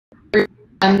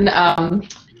from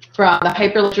the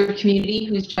Hyperledger community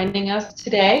who's joining us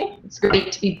today. It's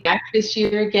great to be back this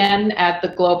year again at the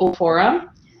Global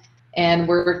Forum. And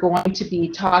we're going to be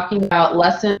talking about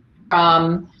lessons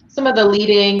from some of the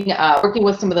leading, working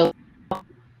with some of the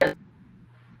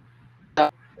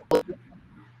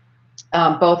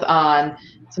both on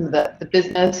some of the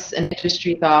business and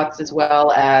industry thoughts as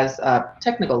well as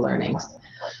technical learnings.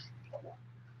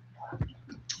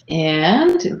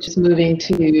 And just moving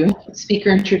to speaker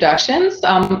introductions.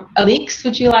 Alix,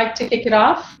 would you like to kick it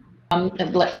off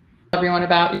and let everyone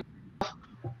about you?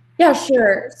 Yeah,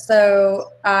 sure.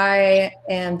 So I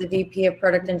am the VP of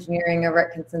Product Engineering over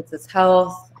at ConsenSys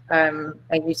Health. I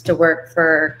used to work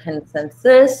for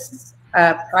ConsenSys.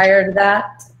 Prior to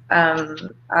that,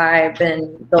 I've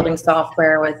been building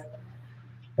software with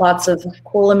lots of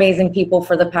cool, amazing people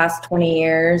for the past 20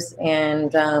 years,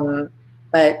 and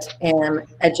but am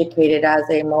educated as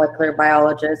a molecular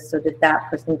biologist, so did that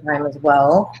for some time as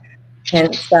well.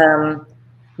 Hence,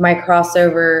 my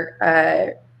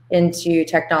crossover into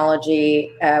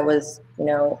technology was,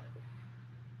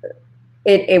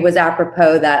 it was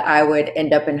apropos that I would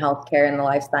end up in healthcare and the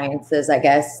life sciences, I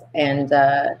guess, and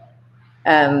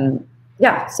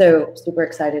yeah, so super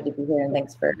excited to be here, and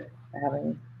thanks for having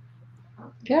me.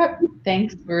 Yeah,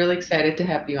 thanks. We're really excited to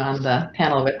have you on the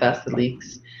panel with us,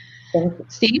 Alix. Thank you.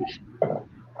 Steve?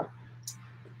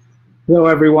 Hello,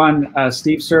 everyone.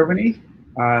 Steve Cerveny.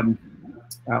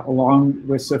 Along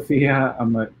with Sophia,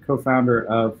 I'm a co-founder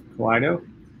of Kaleido.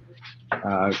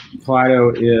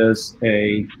 Kaleido is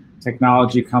a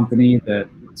technology company that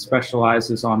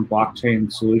specializes on blockchain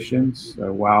solutions.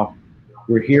 So while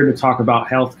we're here to talk about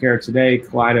healthcare today,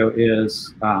 Kaleido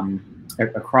is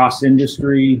a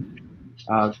cross-industry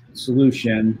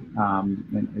solution,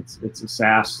 and it's a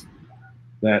SaaS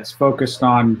that's focused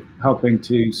on helping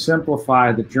to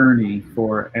simplify the journey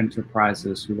for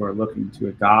enterprises who are looking to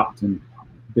adopt and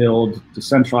build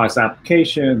decentralized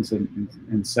applications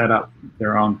and set up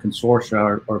their own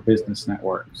consortia or business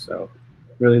networks. So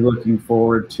really looking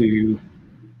forward to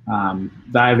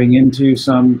diving into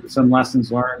some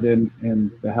lessons learned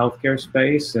in the healthcare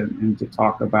space and to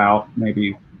talk about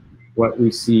maybe what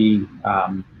we see,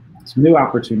 some new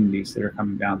opportunities that are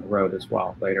coming down the road as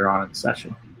well later on in the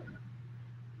session.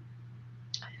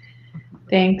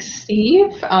 Thanks,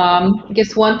 Steve. I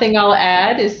guess one thing I'll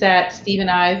add is that Steve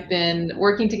and I have been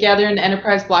working together in the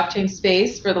enterprise blockchain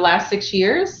space for the last 6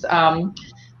 years,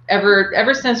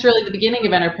 ever since really the beginning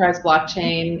of enterprise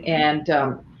blockchain,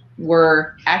 and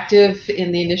we're active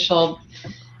in the initial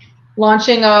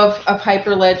launching of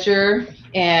Hyperledger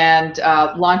and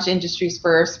launch industry's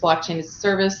first blockchain as a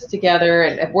service together,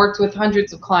 and have worked with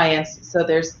hundreds of clients. So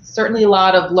there's certainly a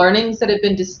lot of learnings that have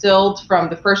been distilled from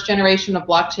the first generation of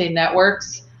blockchain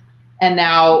networks. And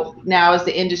now as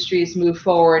the industries move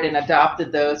forward and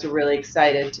adopted those, we're really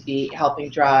excited to be helping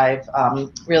drive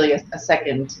really a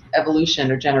second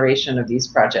evolution or generation of these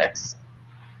projects.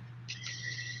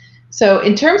 So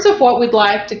in terms of what we'd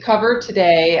like to cover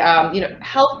today,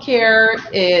 healthcare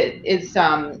is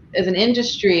as an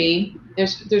industry,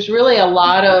 there's really a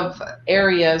lot of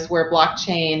areas where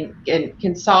blockchain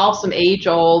can solve some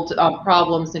age-old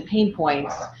problems and pain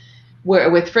points,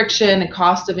 with friction and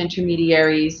cost of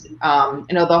intermediaries.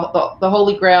 The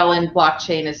holy grail in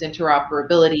blockchain is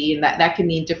interoperability, and that can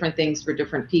mean different things for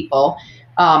different people.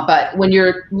 But when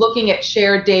you're looking at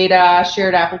shared data,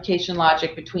 shared application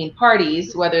logic between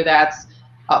parties, whether that's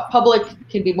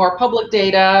can be more public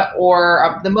data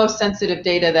or the most sensitive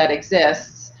data that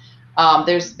exists,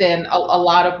 there's been a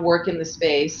lot of work in the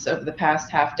space over the past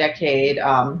half decade,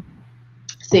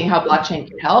 seeing how blockchain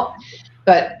can help.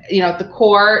 But at the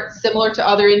core, similar to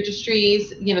other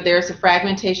industries, there's a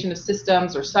fragmentation of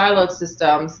systems or siloed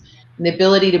systems, and the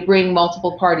ability to bring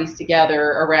multiple parties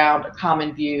together around a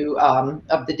common view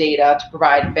of the data to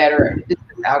provide better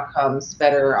business outcomes,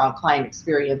 better client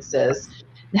experiences. In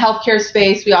the healthcare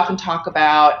space, we often talk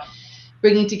about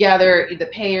bringing together the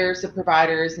payers, the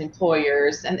providers, the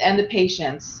employers, and the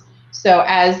patients. So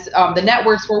as the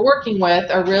networks we're working with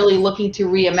are really looking to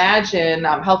reimagine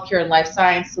healthcare and life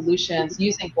science solutions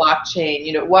using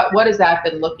blockchain, what has that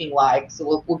been looking like?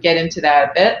 So we'll get into that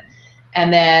a bit.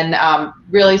 And then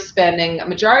really spending a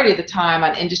majority of the time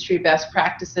on industry best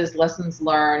practices, lessons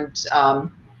learned,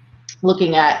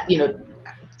 looking at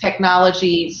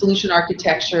technology, solution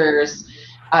architectures,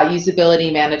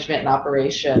 usability, management, and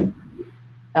operation.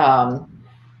 And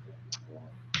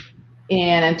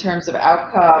in terms of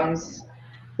outcomes,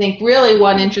 I think really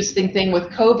one interesting thing with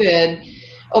COVID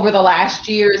over the last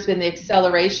year has been the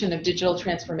acceleration of digital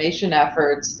transformation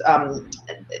efforts.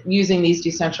 using these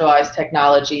decentralized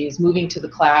technologies, moving to the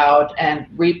cloud, and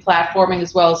re-platforming,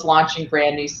 as well as launching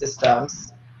brand new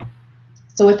systems.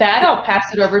 So with that, I'll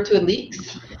pass it over to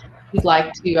Alix, who'd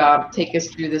like to take us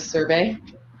through this survey.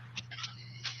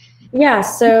 Yeah,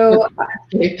 so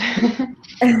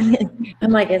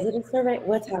I'm like, is it a survey?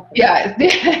 What's happening? Yeah,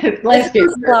 landscape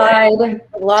slide,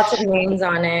 lots of names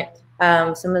on it,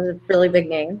 some of the really big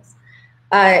names.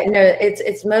 No,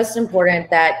 it's most important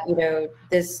that, you know,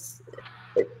 this,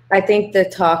 I think the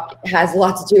talk has a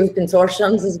lot to do with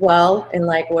consortiums as well, and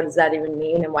like, what does that even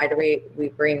mean, and why do we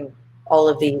bring all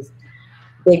of these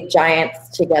big giants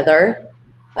together?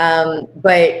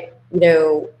 But, you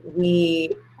know,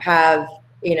 we have,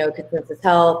 you know, ConsenSys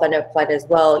Health, I know Kaleido as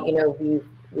well, you know,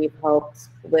 we've helped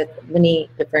with many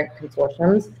different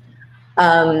consortiums.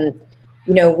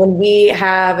 You know, when we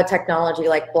have a technology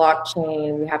like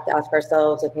blockchain, we have to ask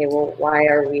ourselves, okay, well, why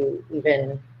are we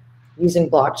even using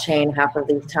blockchain half of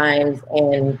these times?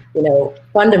 And, you know,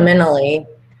 fundamentally,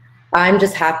 I'm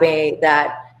just happy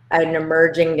that an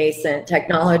emerging nascent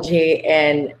technology,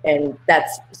 and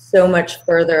that's so much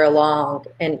further along,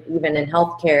 and even in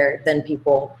healthcare than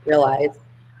people realize,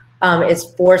 is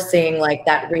forcing like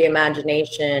that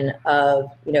reimagination of,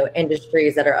 you know,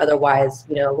 industries that are otherwise,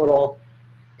 you know, a little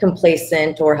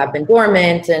complacent or have been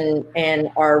dormant,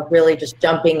 and are really just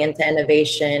jumping into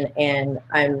innovation. And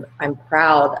I'm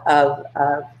proud of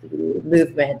the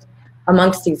movement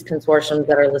amongst these consortiums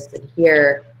that are listed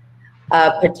here,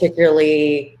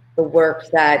 particularly the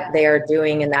work that they are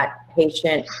doing in that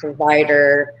patient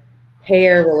provider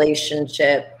payer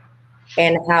relationship,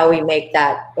 and how we make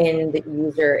that end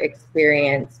user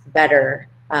experience better.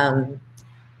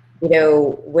 You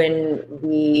know, when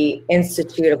we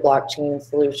institute a blockchain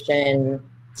solution,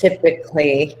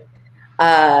 typically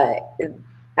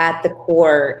at the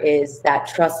core is that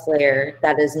trust layer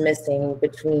that is missing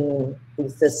between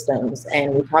these systems.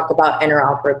 And we talk about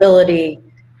interoperability.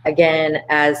 Again,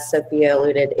 as Sophia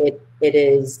alluded, it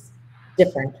is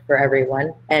different for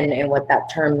everyone, and what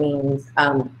that term means.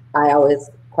 I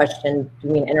always question, do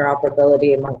you mean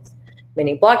interoperability amongst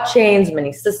many blockchains,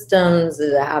 many systems?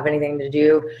 Does it have anything to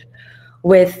do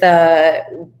with you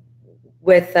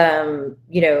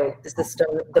know, the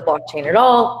system, the blockchain at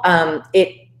all?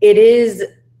 It is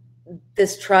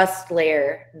this trust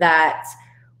layer that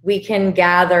we can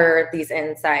gather these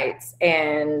insights,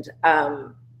 and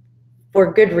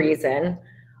for good reason.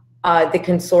 The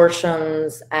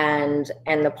consortiums and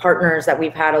the partners that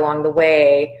we've had along the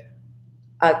way,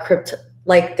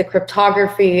 like the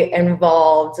cryptography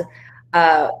involved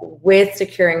with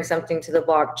securing something to the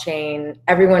blockchain,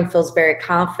 everyone feels very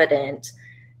confident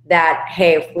that,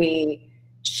 hey, if we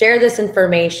share this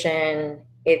information,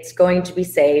 it's going to be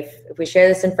safe. If we share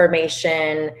this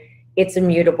information, it's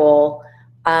immutable.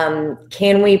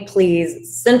 Can we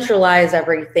please centralize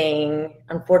everything?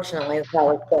 Unfortunately, that's how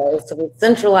it goes. So we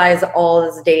centralize all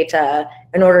this data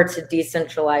in order to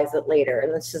decentralize it later.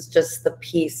 And this is just the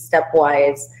piece,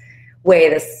 stepwise way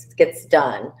this gets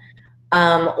done.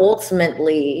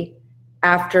 Ultimately,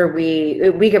 after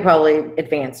we could probably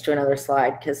advance to another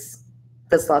slide, because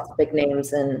there's lots of big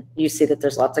names, and you see that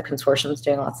there's lots of consortiums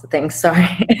doing lots of things. Sorry.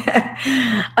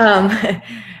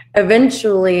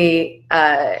 Eventually,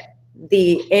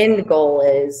 the end goal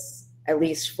is, at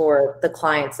least for the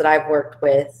clients that I've worked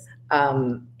with,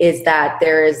 is that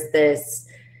there is this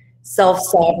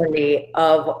self-sovereignty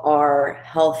of our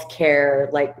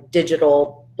healthcare, like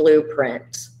digital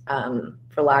blueprint,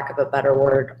 for lack of a better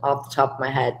word off the top of my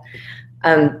head.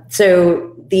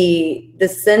 So the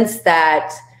sense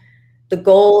that the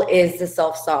goal is the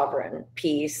self-sovereign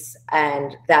piece,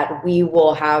 and that we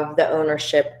will have the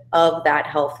ownership of that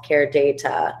healthcare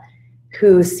data,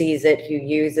 who sees it, who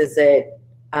uses it.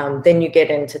 Then you get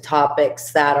into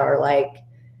topics that are like,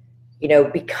 you know,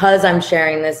 because I'm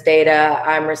sharing this data,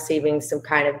 I'm receiving some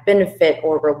kind of benefit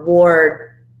or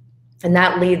reward. And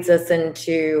that leads us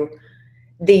into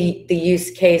the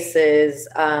use cases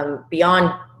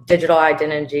beyond digital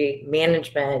identity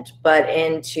management, but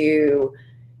into,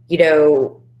 you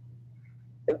know,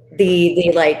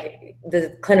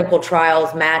 the clinical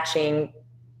trials matching.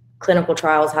 Clinical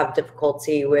trials have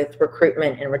difficulty with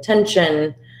recruitment and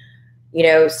retention, you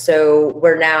know, so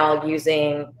we're now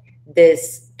using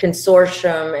this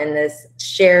consortium and this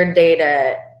shared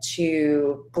data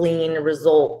to glean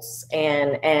results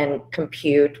and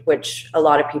compute, which a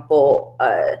lot of people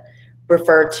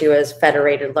refer to as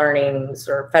federated learnings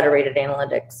or federated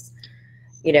analytics.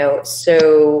 You know,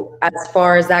 so as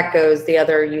far as that goes, the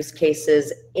other use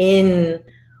cases in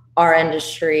our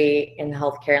industry in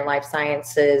healthcare and life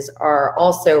sciences are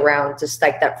also around just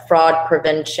like that fraud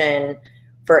prevention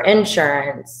for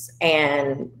insurance,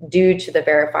 and due to the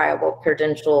verifiable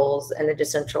credentials and the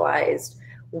decentralized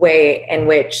way in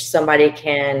which somebody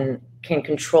can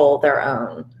control their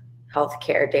own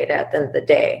healthcare data at the end of the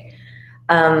day.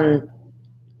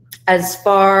 As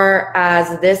far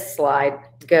as this slide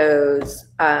goes,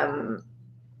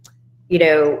 you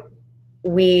know,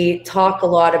 we talk a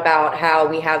lot about how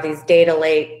we have these data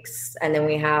lakes, and then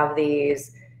we have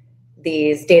these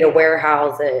data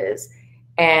warehouses,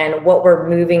 and what we're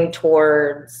moving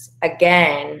towards,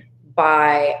 again,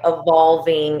 by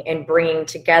evolving and bringing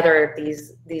together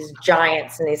these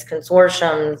giants and these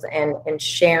consortiums and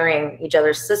sharing each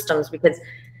other's systems, because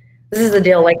this is the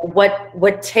deal. Like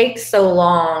what takes so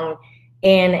long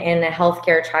in a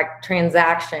healthcare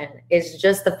transaction is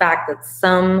just the fact that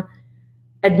some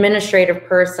administrative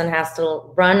person has to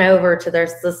run over to their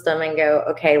system and go,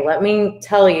 okay, let me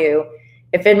tell you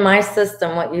if in my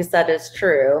system what you said is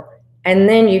true, and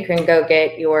then you can go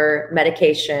get your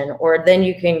medication, or then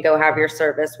you can go have your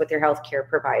service with your healthcare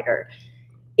provider.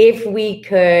 If we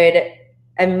could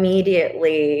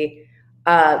immediately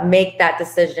make that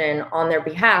decision on their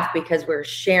behalf, because we're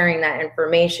sharing that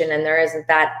information and there isn't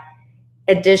that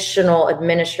additional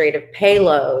administrative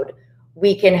payload,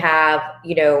 we can have,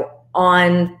 you know,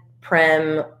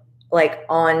 on-prem, like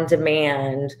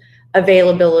on-demand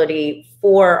availability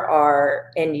for our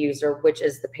end user, which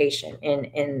is the patient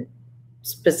in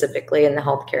specifically in the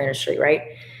healthcare industry, right?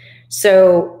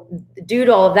 So due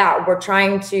to all of that, we're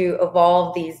trying to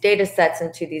evolve these data sets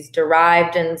into these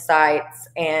derived insights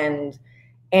and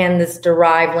this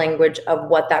derived language of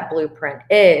what that blueprint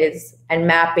is, and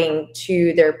mapping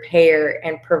to their payer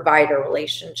and provider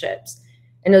relationships.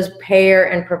 And those payer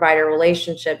and provider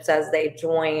relationships, as they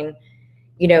join,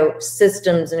 you know,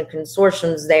 systems and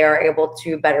consortiums, they are able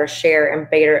to better share and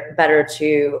better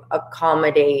to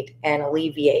accommodate and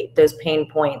alleviate those pain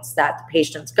points that the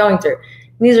patient's going through.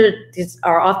 And these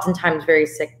are oftentimes very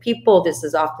sick people. This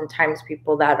is oftentimes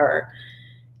people that are,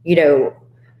 you know,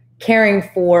 caring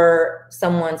for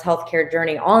someone's healthcare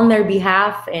journey on their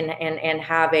behalf and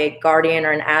have a guardian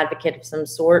or an advocate of some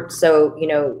sort. So, you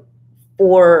know,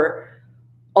 for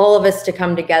all of us to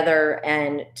come together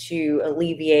and to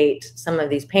alleviate some of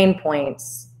these pain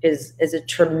points is a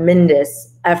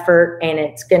tremendous effort, and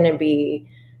it's going to be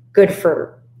good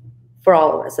for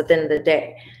all of us at the end of the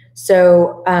day.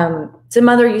 So some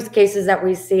other use cases that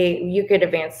we see, you could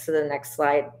advance to the next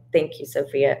slide. Thank you,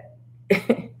 Sophia.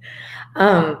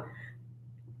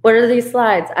 What are these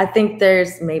slides? I think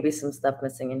there's maybe some stuff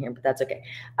missing in here, but that's okay.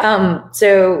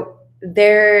 So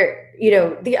there, you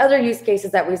know, the other use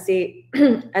cases that we see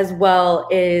as well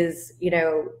is, you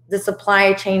know, the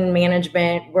supply chain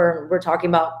management. We're talking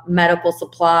about medical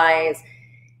supplies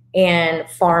and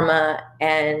pharma,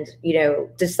 and, you know,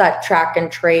 just that track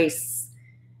and trace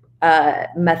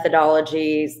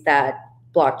methodologies that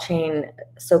blockchain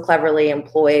so cleverly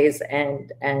employs,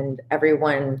 and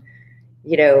everyone,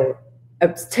 you know,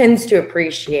 tends to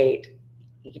appreciate.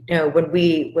 You know, when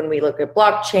we look at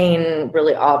blockchain,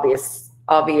 really obvious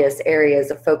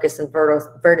areas of focus and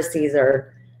vertices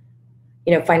are,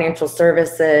 you know, financial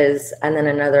services, and then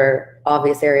another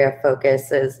obvious area of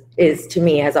focus is to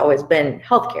me has always been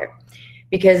healthcare,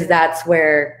 because that's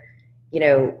where, you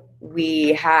know,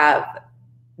 we have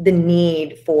the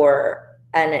need for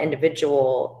an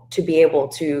individual to be able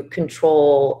to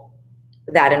control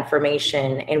that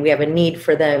information, and we have a need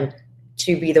for them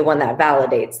to be the one that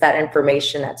validates that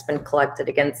information that's been collected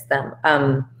against them.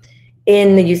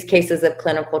 In the use cases of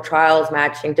clinical trials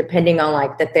matching, depending on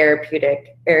like the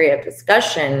therapeutic area of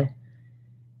discussion,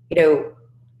 you know,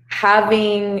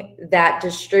 having that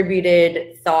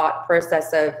distributed thought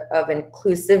process of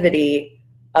inclusivity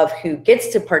of who gets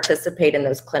to participate in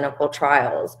those clinical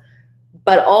trials,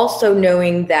 but also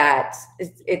knowing that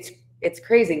it's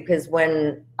crazy, because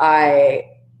when I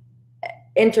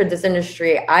entered this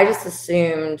industry, I just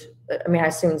assumed, I mean, I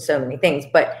assumed so many things,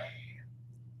 but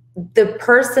the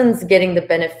person's getting the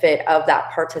benefit of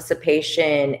that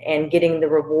participation and getting the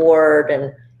reward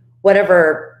and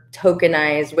whatever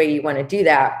tokenized way you want to do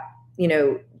that, you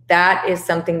know, that is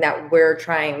something that we're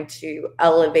trying to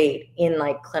elevate in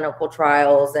like clinical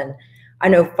trials. And I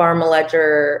know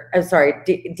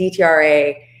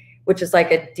DTRA, which is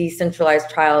like a decentralized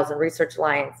trials and research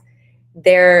alliance,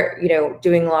 they're, you know,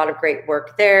 doing a lot of great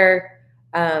work there.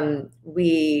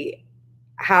 We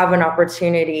have an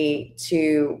opportunity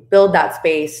to build that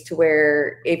space to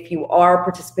where if you are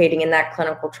participating in that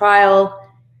clinical trial,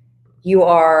 you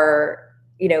are,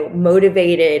 you know,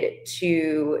 motivated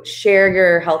to share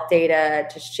your health data,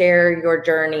 to share your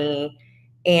journey,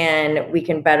 and we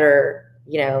can better,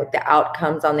 you know, the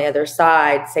outcomes on the other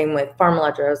side. Same with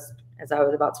Hyperledger, as I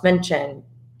was about to mention,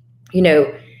 you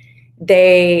know,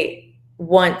 they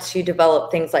want to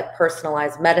develop things like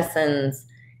personalized medicines,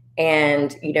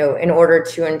 and, you know, in order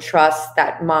to entrust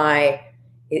that my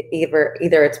either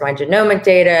it's my genomic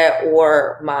data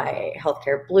or my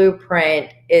healthcare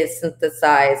blueprint is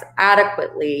synthesized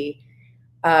adequately,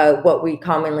 what we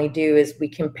commonly do is we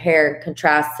compare and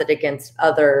contrast it against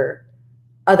other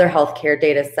healthcare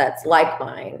data sets like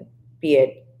mine, be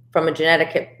it from a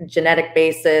genetic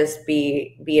basis,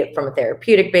 be it from a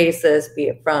therapeutic basis, be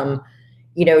it from,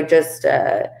 you know, just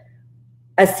a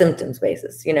symptoms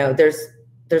basis. You know,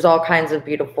 there's all kinds of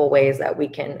beautiful ways that we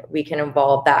can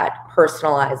involve that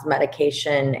personalized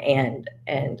medication and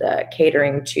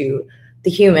catering to the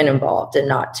human involved and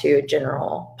not to a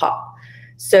general pop.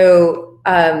 So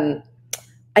I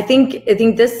think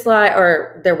this slide,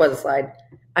 or there was a slide.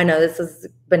 I know this is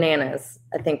bananas.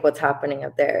 I think what's happening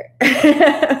up there.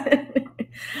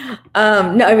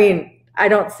 No, I mean, I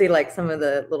don't see like some of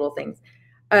the little things,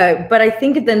 but I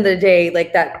think at the end of the day,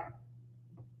 like that,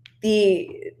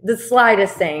 the slide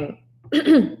is saying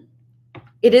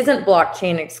it isn't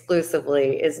blockchain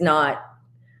exclusively is not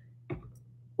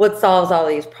what solves all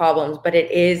these problems, but it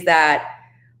is that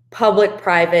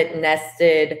public-private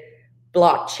nested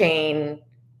blockchain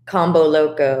combo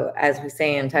loco, as we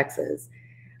say in Texas.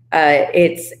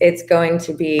 It's going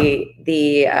to be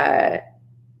the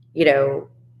you know,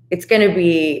 it's going to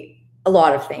be a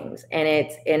lot of things, and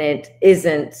it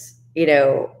isn't, you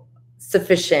know,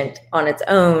 sufficient on its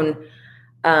own.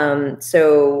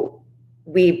 So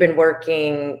we've been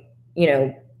working, you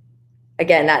know,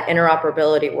 again, that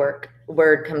interoperability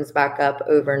word comes back up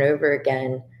over and over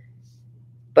again.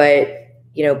 But,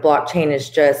 you know, blockchain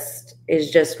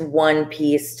is just one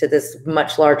piece to this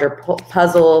much larger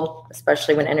puzzle,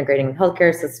 especially when integrating with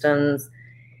healthcare systems.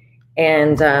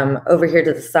 And over here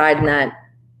to the side in that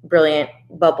brilliant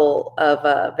bubble of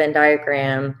a Venn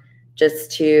diagram,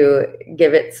 just to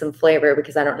give it some flavor,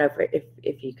 because I don't know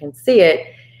if you can see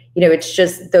it, you know, it's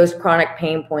just those chronic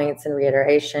pain points and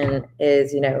reiteration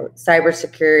is, you know,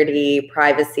 cybersecurity,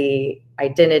 privacy,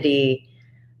 identity,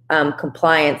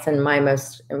 compliance, and my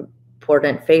most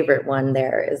important favorite one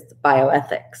there is the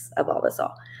bioethics of all this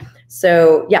all.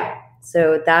 So yeah,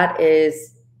 so that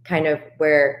is kind of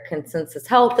where ConsenSys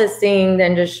Health is seeing the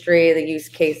industry, the use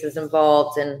cases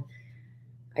involved, and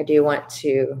I do want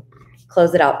to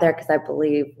close it out there because I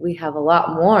believe we have a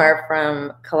lot more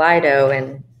from Kaleido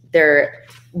and their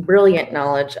brilliant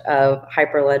knowledge of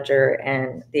Hyperledger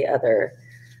and the other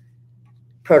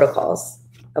protocols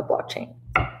of blockchain.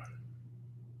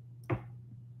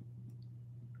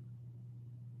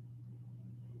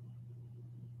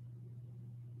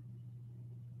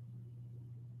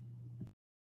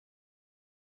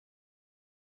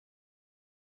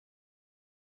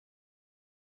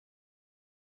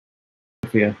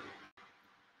 Sophia.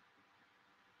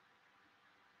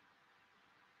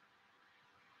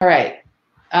 All right.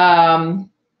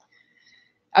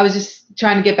 I was just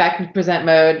trying to get back into present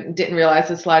mode. Didn't realize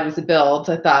the slide was a build.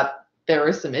 I thought there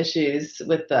were some issues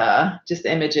with just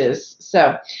images.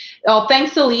 So,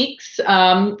 thanks, Alix.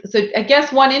 So I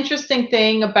guess one interesting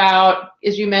thing about,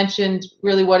 as you mentioned,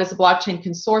 really what is a blockchain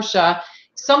consortia,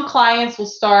 some clients will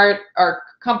start, or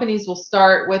companies will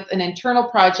start with an internal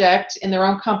project in their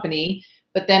own company,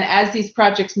 but then as these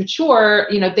projects mature,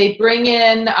 you know, they bring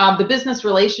in the business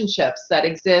relationships that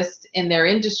exist in their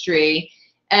industry,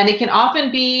 and it can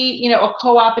often be, you know, a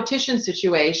co-opetition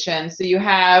situation. So you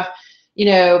have, you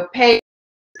know, pay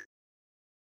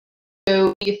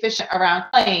to be efficient around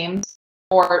claims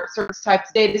or certain types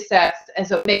of data sets, and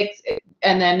so it makes it,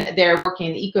 and then they're working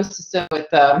in the ecosystem with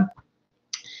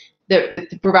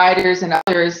the providers and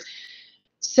others.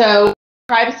 So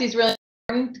privacy is really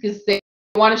important because they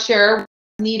want to share what's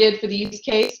needed for the use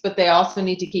case, but they also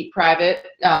need to keep private,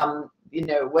 you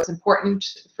know, what's important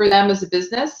for them as a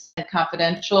business and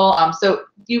confidential. So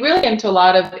you really get into a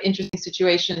lot of interesting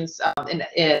situations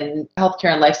in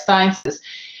healthcare and life sciences.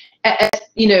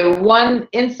 You know, one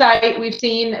insight we've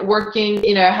seen working,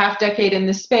 you know, a half decade in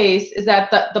this space is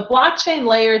that the blockchain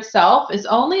layer itself is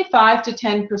only 5 to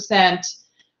 10%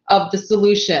 of the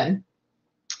solution.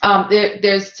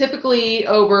 There's typically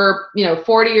over, you know,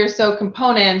 40 or so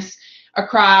components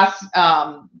across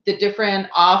the different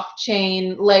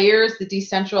off-chain layers, the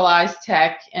decentralized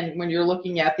tech, and when you're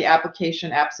looking at the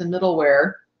application, apps, and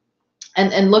middleware,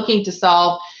 and looking to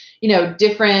solve, you know,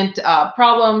 different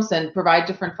problems and provide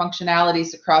different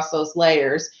functionalities across those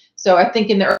layers. So I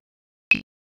think in the early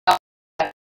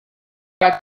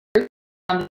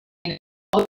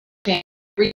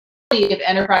of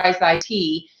enterprise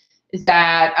IT is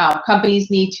that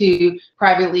companies need to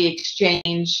privately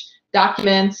exchange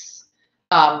documents,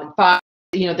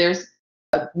 There's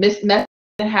a mismatch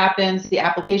that happens. The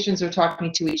applications are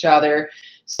talking to each other.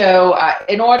 So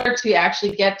in order to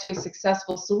actually get to a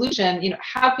successful solution,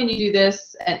 how can you do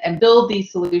this and build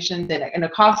these solutions in a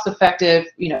cost-effective,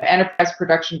 enterprise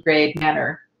production grade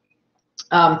manner?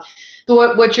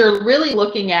 So what you're really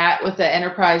looking at with the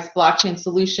enterprise blockchain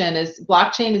solution is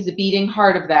blockchain is the beating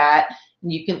heart of that.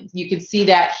 And you can see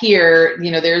that here.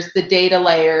 There's the data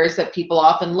layers that people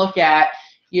often look at.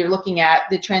 You're looking at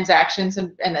the transactions,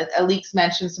 and Alix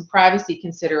mentioned some privacy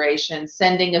considerations,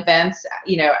 sending events,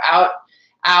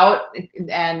 out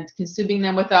and consuming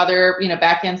them with other,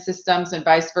 back-end systems and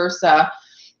vice versa.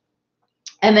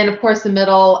 And then, of course, the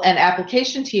middle and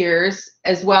application tiers,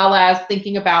 as well as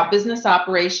thinking about business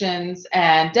operations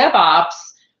and DevOps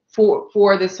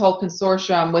for this whole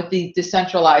consortium with the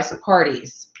decentralized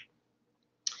parties.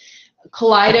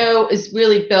 Kaleido is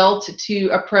really built to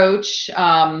approach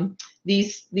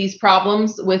these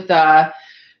problems with a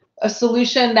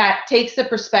solution that takes the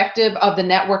perspective of the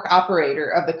network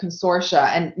operator of the consortia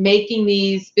and making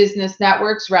these business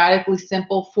networks radically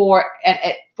simple for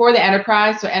the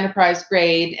enterprise, so enterprise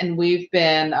grade. And we've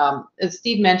been, as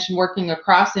Steve mentioned, working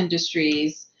across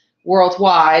industries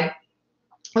worldwide.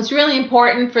 What's really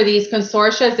important for these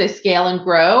consortia as they scale and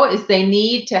grow is they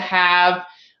need to have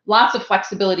lots of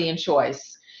flexibility and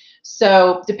choice.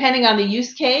 So depending on the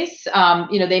use case,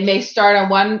 they may start on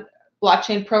one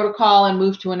blockchain protocol and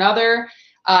move to another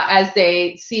as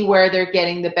they see where they're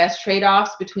getting the best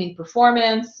trade-offs between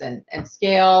performance and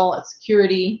scale,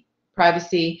 security,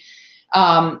 privacy.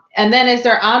 And then as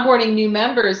they're onboarding new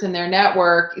members in their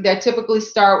network, they typically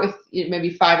start with maybe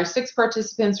 5 or 6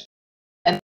 participants,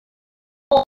 and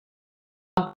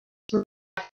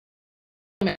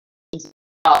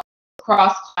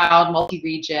cross-cloud,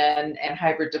 multi-region, and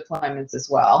hybrid deployments as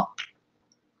well.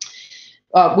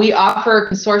 We offer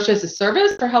consortia as a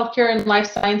service for healthcare and life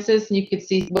sciences, and you can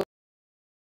see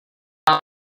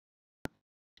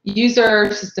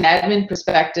user system admin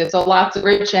perspective. So lots of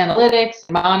rich analytics,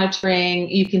 monitoring.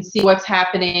 You can see what's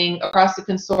happening across the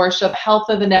consortia, the health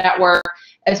of the network,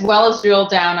 as well as drill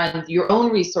down on your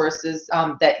own resources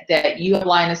that you have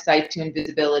line of sight to and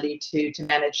visibility to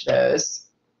manage those.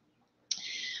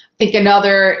 I think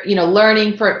another,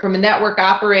 learning from a network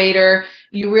operator,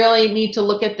 you really need to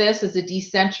look at this as a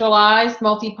decentralized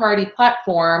multi-party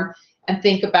platform and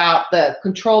think about the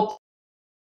control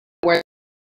where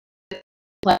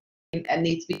and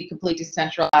needs to be completely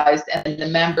decentralized, and then the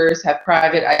members have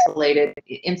private, isolated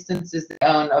instances they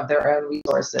own of their own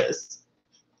resources.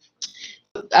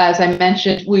 As I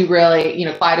mentioned, we really,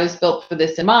 Kaleido's built for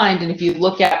this in mind, and if you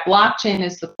look at blockchain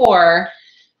as the core,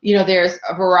 there's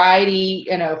a variety,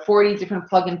 40 different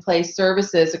plug-and-play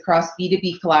services across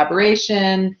B2B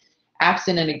collaboration, apps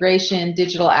and integration,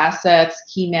 digital assets,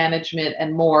 key management,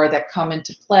 and more that come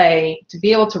into play to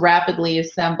be able to rapidly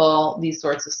assemble these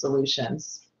sorts of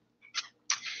solutions.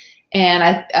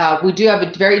 And we do have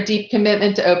a very deep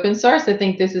commitment to open source. I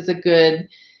think this is a good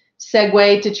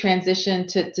segue to transition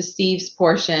to Steve's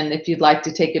portion, if you'd like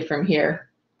to take it from here.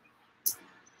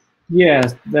 Yeah,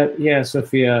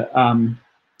 Sophia.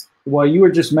 Well, you were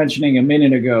just mentioning a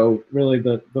minute ago, really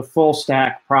the full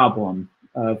stack problem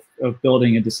of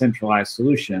building a decentralized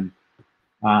solution.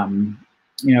 And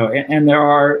there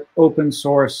are open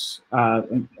source,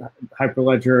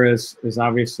 Hyperledger is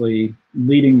obviously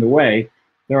leading the way.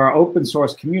 There are open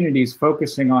source communities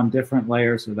focusing on different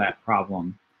layers of that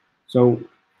problem. So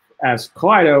as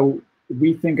Kaleido,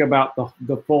 we think about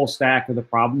the full stack of the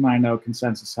problem. I know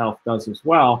ConsenSys Health does as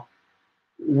well.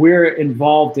 We're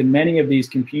involved in many of these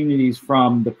communities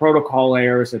from the protocol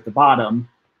layers at the bottom,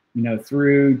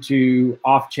 through to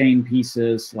off-chain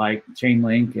pieces like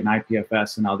Chainlink and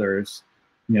IPFS and others,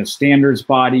 standards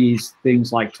bodies,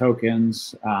 things like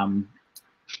tokens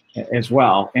as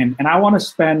well. And I want to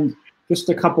spend just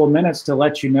a couple of minutes to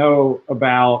let you know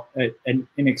about an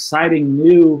exciting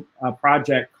new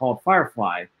project called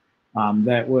Firefly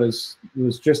that was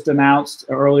just announced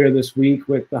earlier this week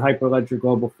with the Hyperledger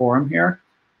Global Forum here.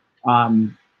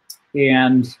 And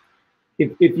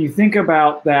if you think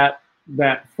about that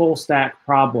full stack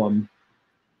problem,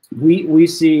 we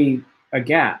see a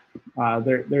gap.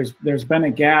 There's been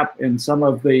a gap in some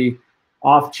of the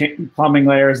off-chain plumbing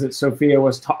layers that Sophia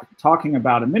was talking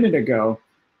about a minute ago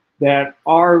that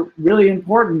are really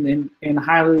important in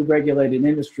highly regulated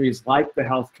industries like the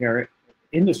healthcare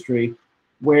industry,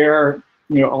 where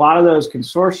a lot of those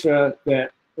consortia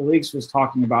that Alix was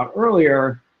talking about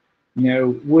earlier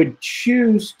would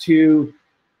choose to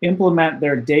implement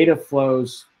their data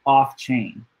flows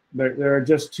off-chain. There are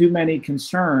just too many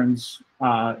concerns,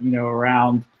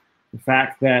 around the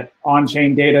fact that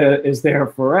on-chain data is there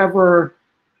forever,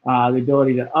 the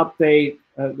ability to update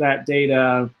that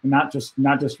data, not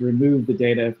just remove the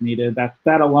data if needed.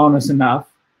 That alone is enough.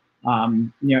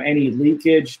 Any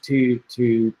leakage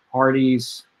to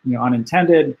parties,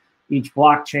 unintended. Each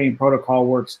blockchain protocol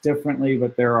works differently,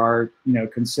 but there are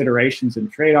considerations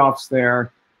and trade-offs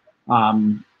there.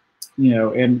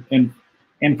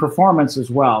 And performance as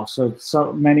well.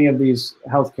 So many of these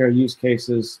healthcare use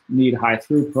cases need high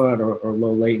throughput or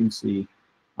low latency.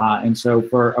 And so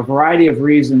for a variety of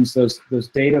reasons, those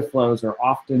data flows are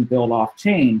often built off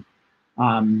chain.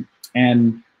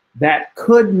 And that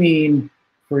could mean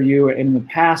for you in the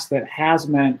past, that has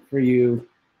meant for you,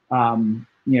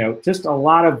 just a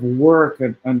lot of work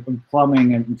and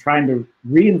plumbing and trying to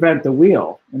reinvent the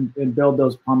wheel and build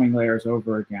those plumbing layers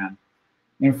over again.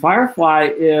 And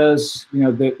Firefly is,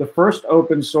 the first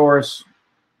open source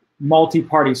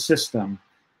multi-party system.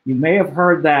 You may have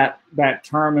heard that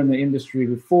term in the industry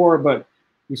before, but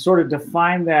we sort of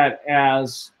define that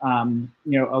as,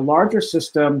 a larger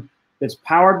system that's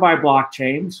powered by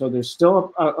blockchain. So there's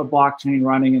still a blockchain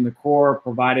running in the core,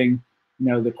 providing,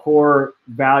 the core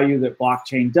value that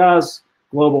blockchain does: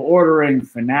 global ordering,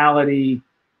 finality,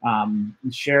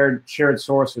 shared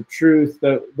source of truth,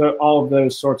 all of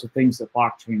those sorts of things that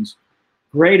blockchain's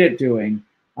great at doing.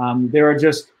 There are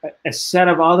just a set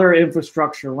of other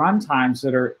infrastructure runtimes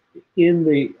that are in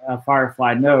the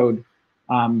Firefly node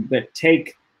that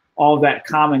take all of that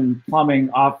common plumbing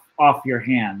off your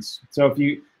hands. So if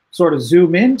you sort of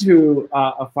zoom into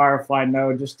a Firefly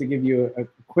node, just to give you a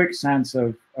quick sense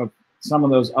of some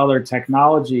of those other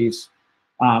technologies,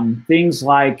 things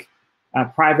like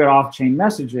private off-chain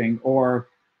messaging or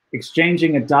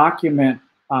exchanging a document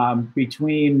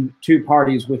between two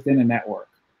parties within a network.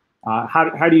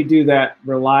 How do you do that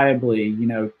reliably?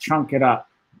 Chunk it up,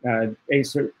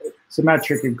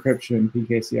 symmetric encryption,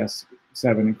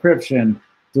 PKCS7 encryption,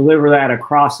 deliver that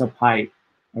across a pipe,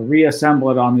 reassemble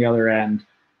it on the other end,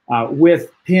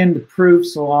 with pinned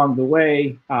proofs along the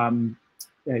way,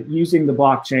 using the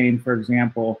blockchain, for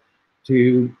example,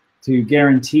 to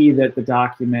guarantee that the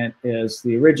document is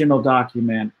the original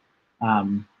document.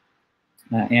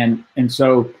 And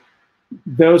so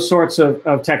those sorts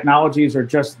of technologies are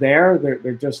just there.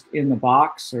 They're just in the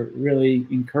box. I really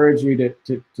encourage you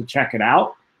to check it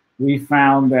out. We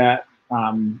found that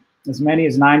as many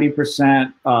as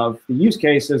 90% of the use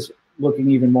cases,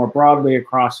 looking even more broadly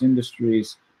across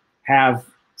industries, have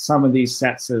some of these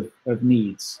sets of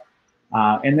needs.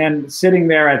 And then sitting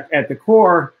there at the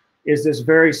core is this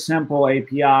very simple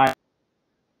API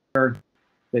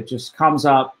that just comes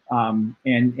up,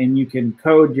 and you can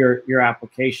code your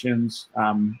applications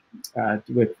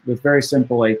with very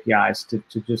simple APIs to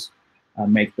just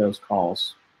make those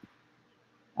calls.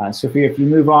 Sophia, if you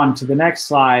move on to the next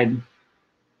slide.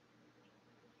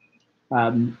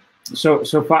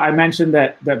 So I mentioned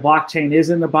that blockchain is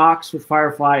in the box with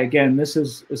Firefly. Again, this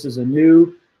is a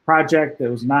new project that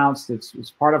was announced.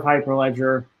 It's part of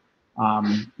Hyperledger,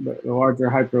 the larger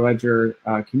Hyperledger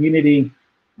community.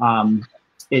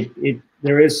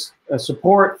 There is a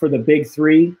support for the big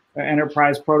three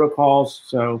enterprise protocols,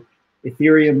 so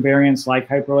Ethereum variants like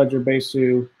Hyperledger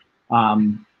Besu,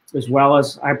 as well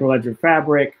as Hyperledger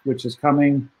Fabric, which is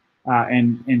coming,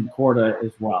 and Corda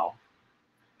as well.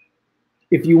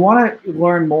 If you want to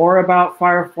learn more about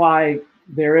Firefly,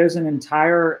 there is an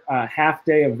entire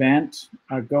half-day event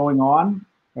going on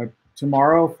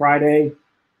tomorrow, Friday.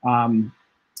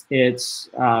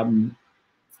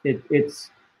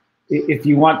 If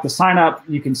you want to sign up,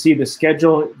 you can see the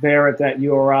schedule there at that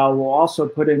URL. We'll also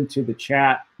put into the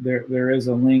chat. There is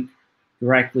a link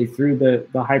directly through the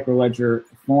Hyperledger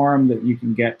forum that you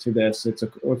can get to this. It's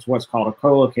what's called a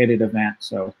co-located event,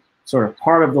 so sort of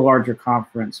part of the larger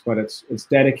conference, but it's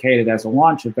dedicated as a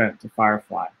launch event to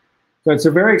Firefly. So it's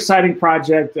a very exciting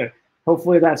project.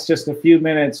 Hopefully that's just a few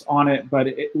minutes on it, but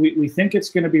we think it's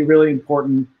going to be really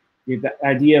important. The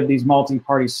idea of these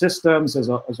multi-party systems as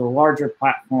a larger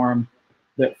platform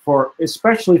that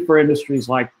especially for industries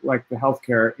like the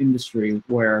healthcare industry,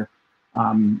 where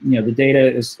the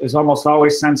data is almost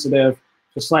always sensitive.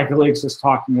 Just like Alix is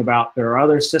talking about, there are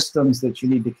other systems that you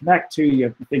need to connect to. You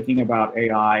have to be thinking about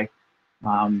AI,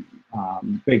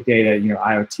 big data,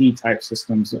 IoT type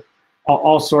systems,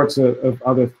 all sorts of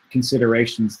other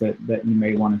considerations that you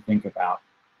may want to think about.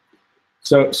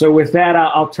 So with that,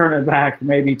 I'll turn it back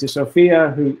maybe to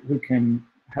Sophia, who can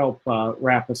help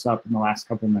wrap us up in the last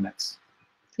couple of minutes.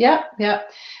 Yeah.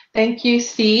 Thank you,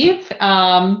 Steve.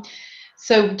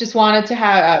 So just wanted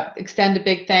to extend a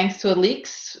big thanks to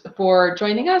Alix for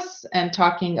joining us and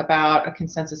talking about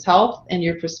ConsenSys Health and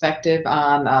your perspective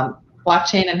on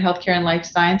blockchain and healthcare and life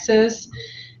sciences.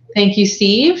 Thank you,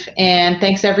 Steve, and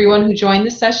thanks everyone who joined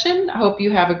the session. I hope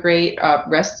you have a great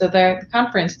rest of the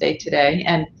conference day today,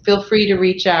 and feel free to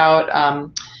reach out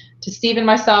to Steve and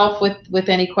myself with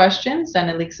any questions, and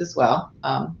Alix as well,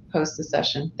 post the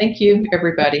session. Thank you,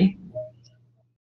 everybody.